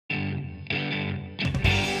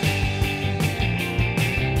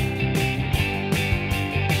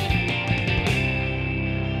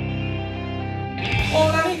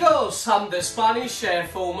amigos, I'm the Spanish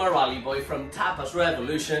chef Omar Allibhoy from Tapas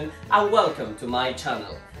Revolution and welcome to my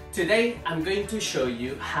channel. Today I'm going to show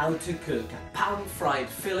you how to cook a pan-fried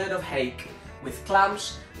fillet of hake with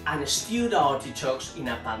clams and stewed artichokes in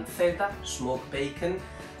a panceta, smoked bacon,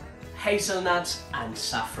 hazelnuts and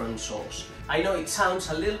saffron sauce. I know it sounds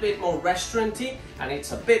a little bit more restauranty and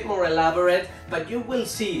it's a bit more elaborate, but you will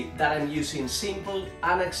see that I'm using simple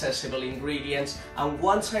and accessible ingredients, and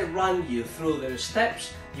once I run you through the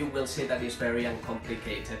steps you will see that it's very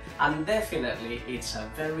uncomplicated, and definitely it's a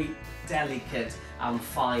very delicate and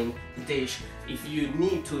fine dish if you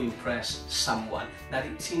need to impress someone, that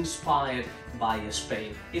it's inspired by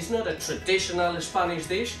Spain. It's not a traditional Spanish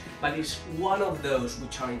dish, but it's one of those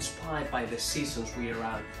which are inspired by the seasons we're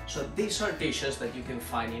around. So these are dishes that you can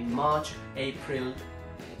find in March, April,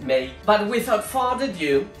 May. But without further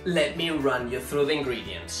ado, let me run you through the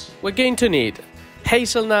ingredients. We're going to need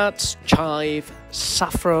hazelnuts, chive,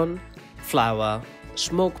 saffron, flour,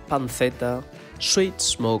 smoked panceta, sweet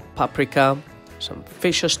smoked paprika, some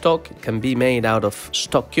fish stock, it can be made out of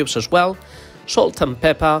stock cubes as well, salt and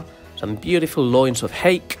pepper, some beautiful loins of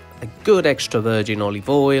hake, a good extra virgin olive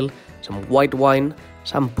oil, some white wine,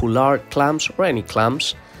 some pullard clams or any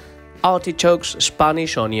clams, artichokes,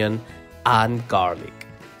 Spanish onion and garlic.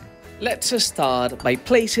 Let's start by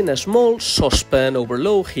placing a small saucepan over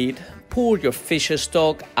low heat. Pour your fish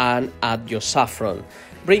stock and add your saffron.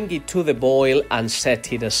 Bring it to the boil and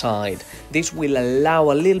set it aside. This will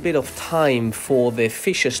allow a little bit of time for the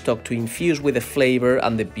fish stock to infuse with the flavor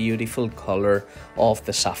and the beautiful color of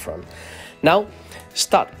the saffron. Now,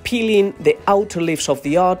 start peeling the outer leaves of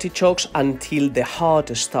the artichokes until the heart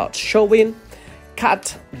starts showing.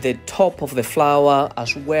 Cut the top of the flower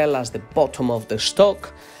as well as the bottom of the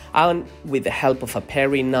stock, and with the help of a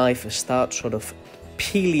paring knife start sort of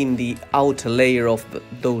peeling the outer layer of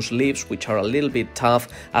those leaves, which are a little bit tough,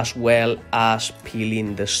 as well as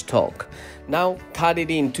peeling the stalk. Now cut it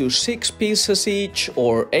into 6 pieces each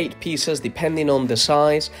or 8 pieces depending on the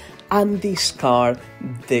size, and discard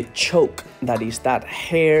the choke, that is that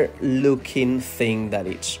hair looking thing that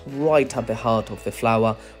is right at the heart of the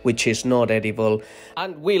flower, which is not edible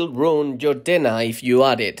and will ruin your dinner if you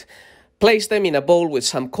add it. Place them in a bowl with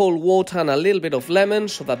some cold water and a little bit of lemon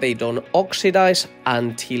so that they don't oxidize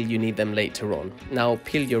until you need them later on. Now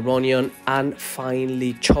peel your onion and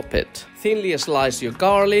finely chop it. Thinly slice your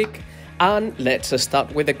garlic and let's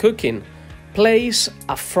start with the cooking. Place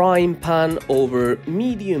a frying pan over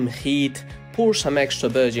medium heat, pour some extra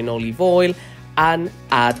virgin olive oil and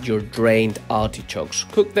add your drained artichokes.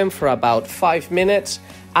 Cook them for about 5 minutes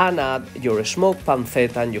and add your smoked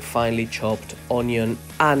panceta and your finely chopped onion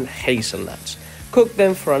and hazelnuts. Cook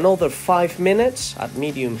them for another 5 minutes at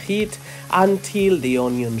medium heat until the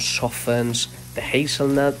onion softens, the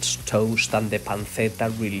hazelnuts toast and the panceta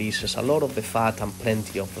releases a lot of the fat and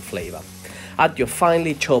plenty of the flavor. Add your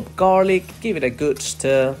finely chopped garlic, give it a good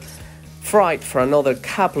stir, fry it for another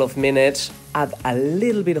couple of minutes, add a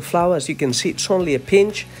little bit of flour, as you can see it's only a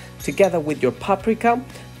pinch, together with your paprika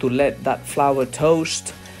to let that flour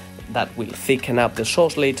toast. That will thicken up the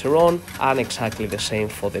sauce later on, and exactly the same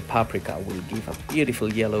for the paprika, will give a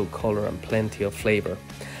beautiful yellow color and plenty of flavor.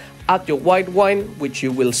 Add your white wine, which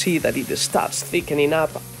you will see that it starts thickening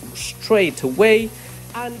up straight away,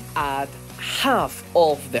 and add half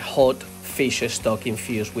of the hot fish stock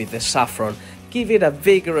infused with the saffron. Give it a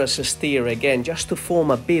vigorous stir again, just to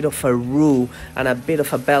form a bit of a roux and a bit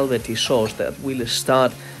of a velvety sauce that will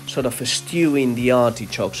start sort of stewing the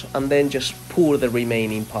artichokes, and then just pour the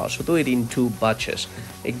remaining part. So do it in 2 batches.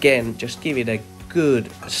 Again, just give it a good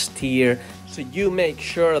stir so you make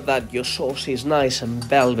sure that your sauce is nice and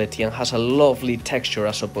velvety and has a lovely texture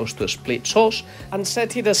as opposed to a split sauce, and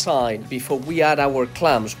set it aside before we add our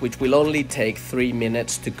clams, which will only take 3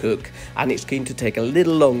 minutes to cook, and it's going to take a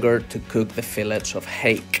little longer to cook the fillets of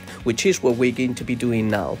hake, which is what we're going to be doing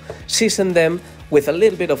now. Season them with a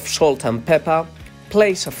little bit of salt and pepper.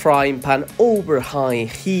 Place a frying pan over high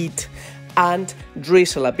heat and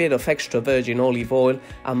drizzle a bit of extra virgin olive oil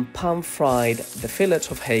and pan fried the fillets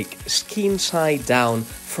of hake skin side down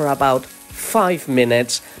for about 5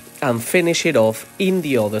 minutes, and finish it off in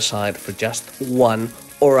the other side for just 1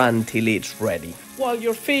 or until it's ready. While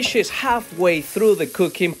your fish is halfway through the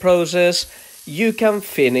cooking process, you can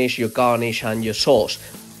finish your garnish and your sauce.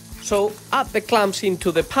 So add the clams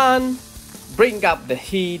into the pan, bring up the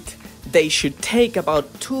heat. They should take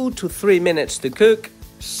about 2 to 3 minutes to cook.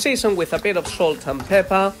 Season with a bit of salt and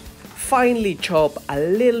pepper. Finely chop a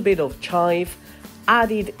little bit of chive.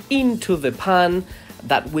 Add it into the pan.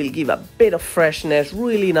 That will give a bit of freshness,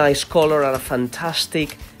 really nice color and a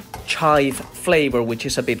fantastic chive flavor, which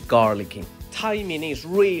is a bit garlicky. Timing is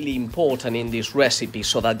really important in this recipe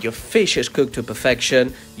so that your fish is cooked to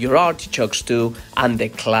perfection, your artichokes too, and the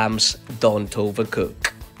clams don't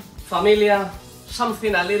overcook. Familia,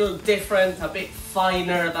 something a little different, a bit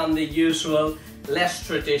finer than the usual, less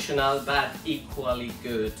traditional but equally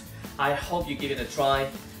good. I hope you give it a try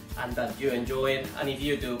and that you enjoy it, and if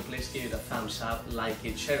you do, please give it a thumbs up, like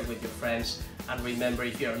it, share it with your friends, and remember,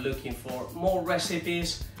 if you're looking for more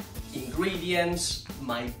recipes, ingredients,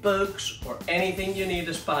 my books, or anything you need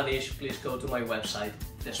in Spanish, please go to my website,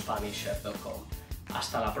 thespanishchef.com.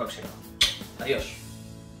 Hasta la próxima. Adiós.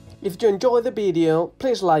 If you enjoyed the video,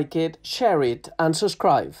 please like it, share it, and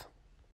subscribe.